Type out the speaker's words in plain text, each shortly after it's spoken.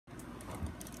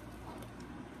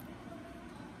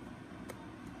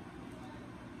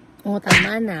Oh,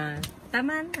 tama na.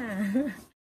 Tama na.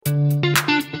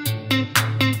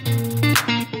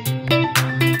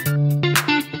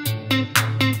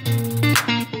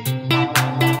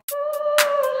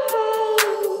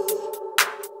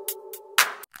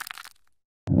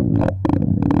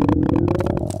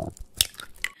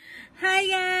 Hi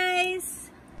guys!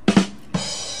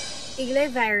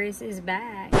 Virus is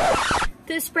back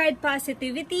to spread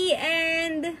positivity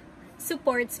and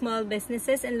support small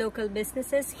businesses and local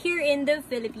businesses here in the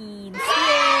Philippines.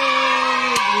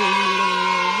 Yay!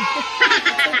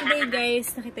 So today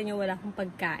guys, nakita nyo wala akong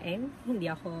pagkain. Hindi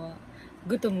ako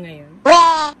gutom ngayon.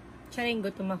 Charing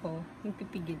gutom ako. Yung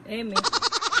pipigil.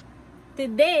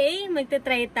 Today,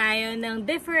 magta-try tayo ng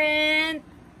different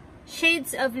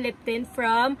shades of lip tint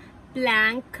from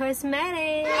BLANC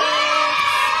Cosmetics.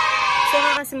 So,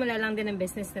 kakasimula lang din ang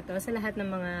business na to sa lahat ng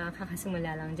mga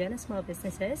kakasimula lang dyan, small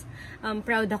businesses.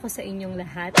 Proud ako sa inyong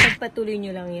lahat. Pagpatuloy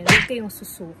nyo lang yan. Huwag kayong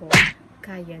susuko.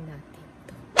 Kaya natin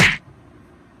to.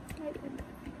 Kaya natin to.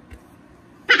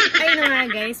 Ayun na nga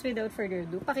guys, without further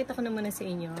ado, pakita ko na muna sa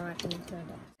inyo ang ating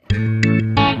product.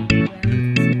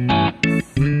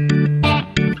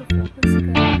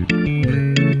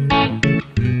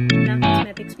 BLANC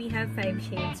Cosmetics, we have 5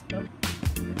 shades po.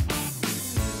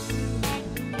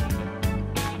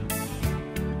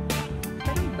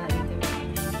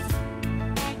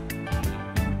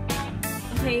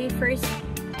 Okay, first,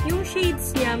 yung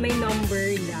shades niya may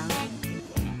number lang.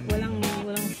 Walang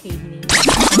shade name.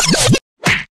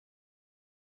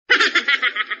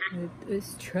 Let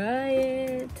us try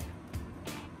it.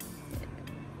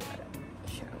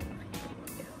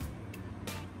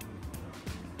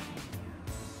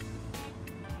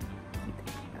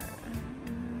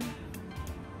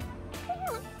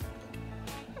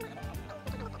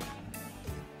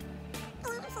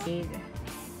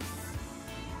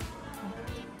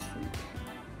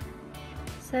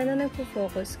 Sana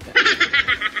nagpo-focus ka.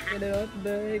 Not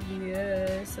bad,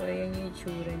 yeah. So, ayan yung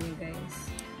itsura niya, guys.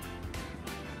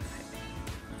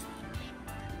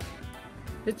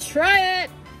 Let's try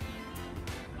it!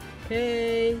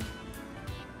 Okay.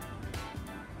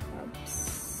 Oops.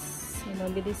 So,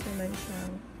 mabilis naman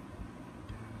siyang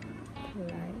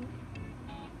apply.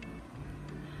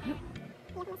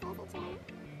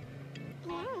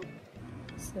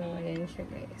 So, ayan siya,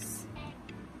 guys.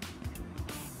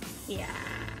 Yeah.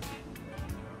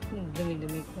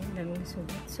 Dumi-dumi ko. Daming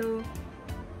sugat. So,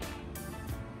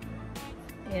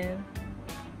 ayan.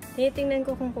 Tinitingnan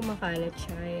ko kung kumakalat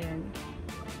siya. Ayan.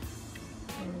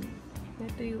 Ayan.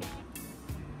 Natuyo.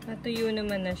 Natuyo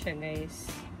naman na siya,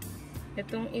 guys.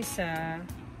 Itong isa,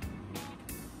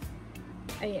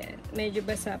 ayan. Medyo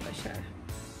basa pa siya.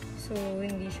 So,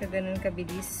 hindi siya ganun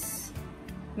kabilis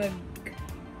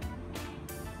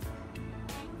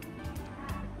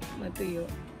matuyo.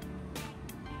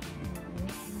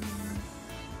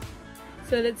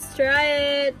 So, let's try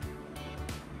it!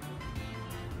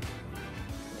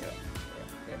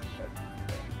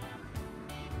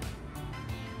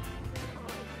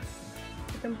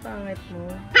 Itong pangit mo.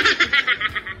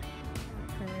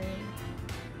 Okay.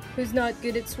 Who's not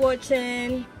good at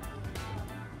swatching?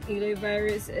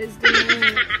 Virus is the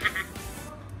name.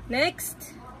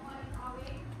 Next!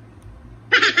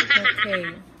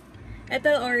 Okay.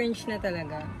 Ito, orange na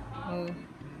talaga.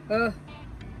 Oh.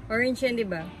 Orange yan,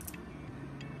 diba?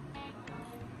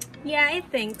 Yeah, I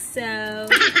think so.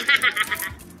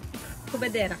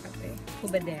 Hubadera kasi.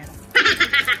 Hubadera.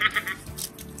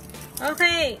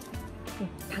 Okay.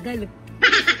 Tagalog.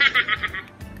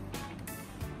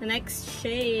 The next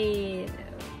shade.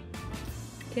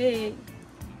 Okay.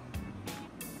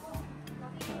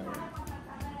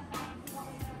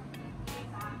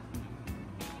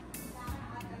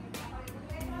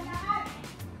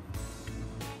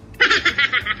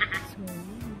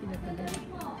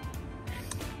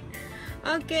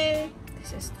 Okay,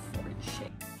 this is the 4th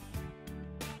shade.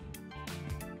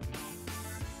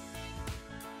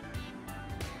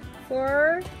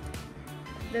 For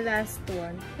the last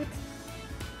one.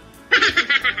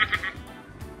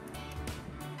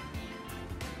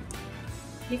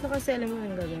 Hindi ko kasi alam mo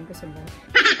ang gagawin ko sa buhok.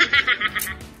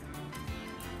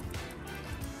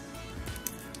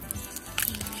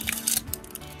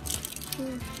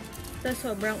 Tapos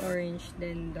sobrang orange,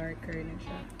 then darker na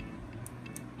siya.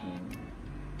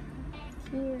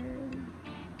 Here.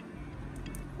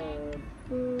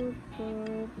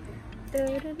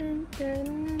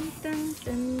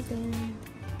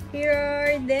 Here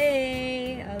are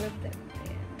they. All of them.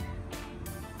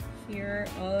 Here are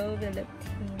all the lip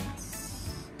tints.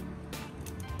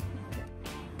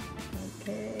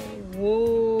 Okay.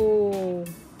 Whoa.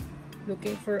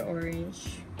 Looking for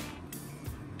orange.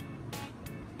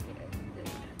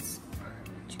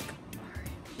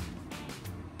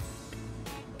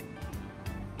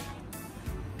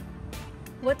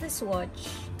 what a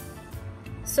swatch.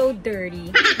 So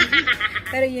dirty.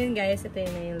 Pero yun guys, ito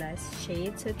yun na yung last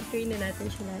shade. So, titry na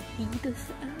natin siya lahat dito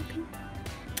sa akin.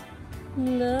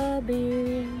 Love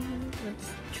it.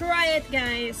 Let's try it,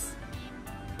 guys.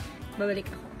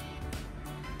 Babalik ako.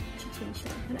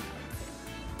 Change na.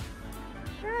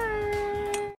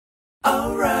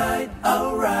 Alright,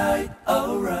 alright,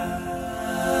 alright.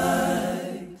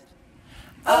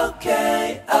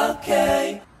 Okay,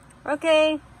 okay.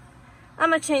 Okay.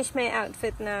 I'ma change my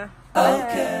outfit na.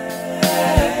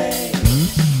 Okay.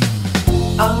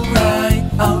 Alright,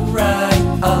 alright,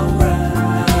 alright.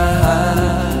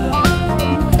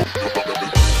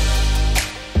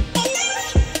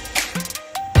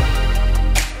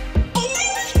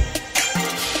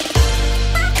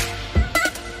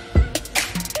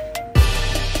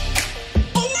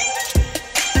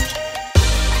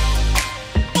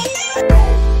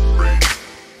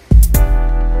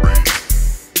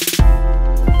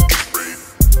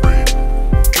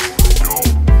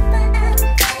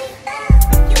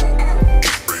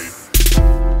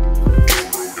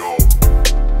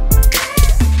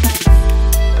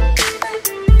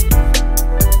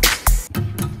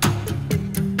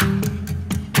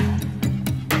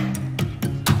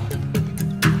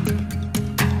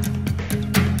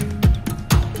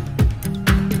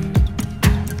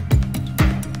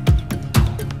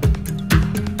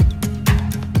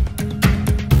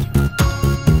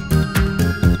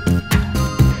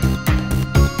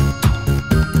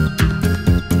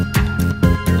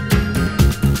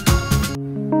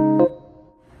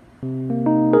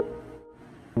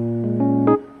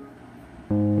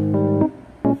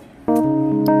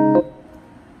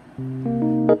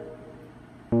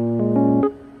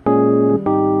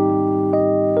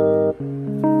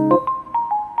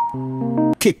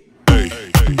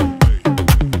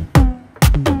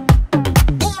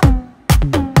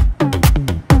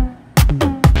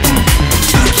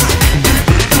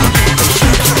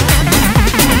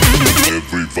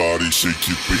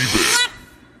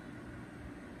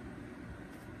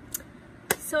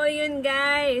 So, yun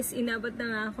guys. Inabot na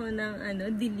nga ako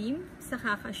ng dilim sa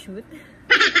kakashoot.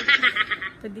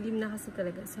 Padilim na kasi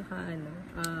talaga saka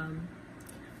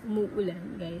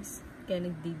umuulan guys. Kaya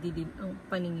nagdidilim ang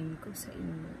paningin ko sa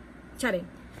inyo. Charing.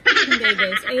 Hindi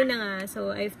guys. Ayun na nga.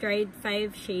 So, I've tried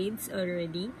 5 shades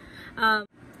already.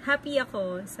 Happy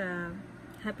ako sa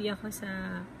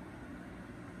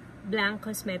BLANC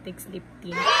Cosmetics Lip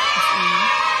Tint.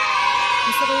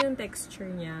 Gusto ko yung texture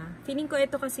niya. Feeling ko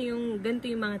ito kasi yung ganito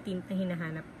yung mga tint na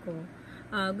hinahanap ko.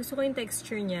 Gusto ko yung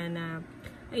texture niya na,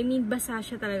 I mean, basa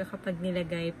siya talaga kapag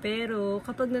nilagay. Pero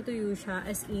kapag natuyo siya,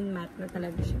 as in matte na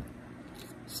talaga siya.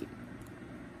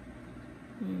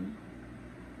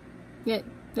 Yan.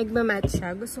 Nagmamatte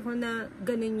siya. Gusto ko na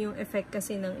ganun yung effect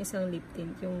kasi ng isang lip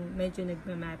tint. Yung medyo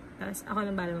nagmamatte. Tapos ako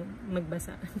lang balang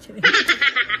magbasa.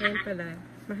 Ayan pala.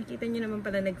 Makikita nyo naman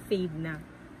pala nag-fade na.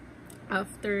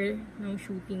 After ng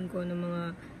shooting ko ng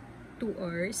mga 2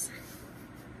 hours.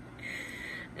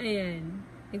 Ayan.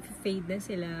 Nag-fade na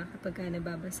sila kapag ka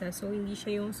nababasa. So, hindi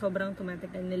siya yung sobrang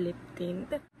tumatagal na lip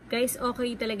tint. Guys,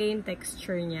 okay talaga yung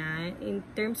texture niya. In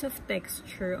terms of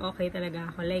texture, okay talaga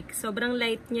ako. Like, sobrang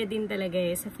light niya din talaga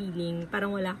sa feeling.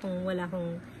 Parang wala akong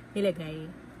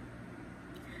nilagay.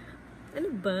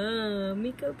 Ano ba?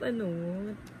 Makeup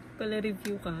Pala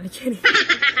review ka.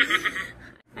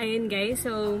 Ayun guys,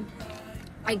 so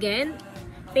again,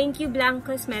 thank you BLANC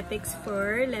Cosmetics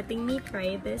for letting me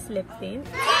try this lip tint.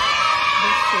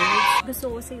 The shades. Gusto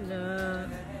ko sila.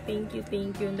 Thank you.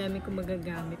 Ang dami ko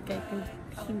magagamit. Kahit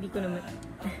hindi ko naman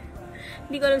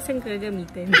hindi ko alam saan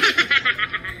gagamitin.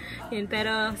 Yun,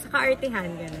 pero sa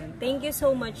kaartehan, ganun. Thank you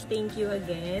so much. Thank you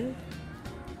again.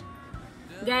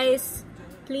 Guys,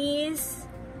 please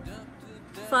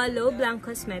follow BLANC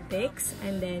Cosmetics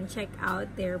and then check out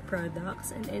their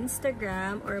products on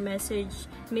Instagram or message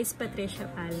Miss Patricia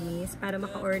Palmis para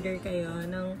maka-order kayo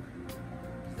ng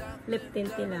lip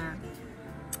tint nila.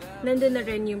 Nandun na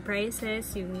rin yung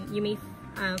prices. You may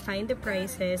find the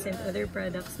prices and other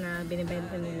products na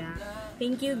binibenta nila.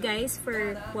 Thank you guys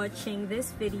for watching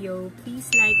this video. Please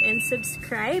like and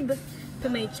subscribe to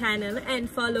my channel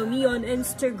and follow me on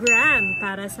Instagram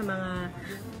para sa mga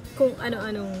kung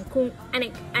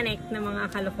anek na mga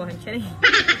kalokohan.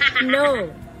 No!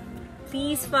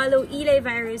 Please follow Eli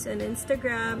Virus on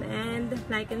Instagram and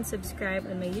like and subscribe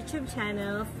on my YouTube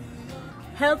channel.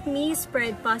 Help me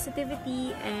spread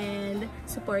positivity and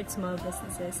support small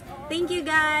businesses. Thank you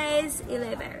guys!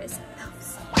 Eli Virus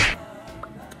loves.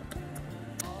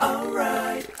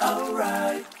 Alright,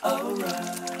 alright, alright.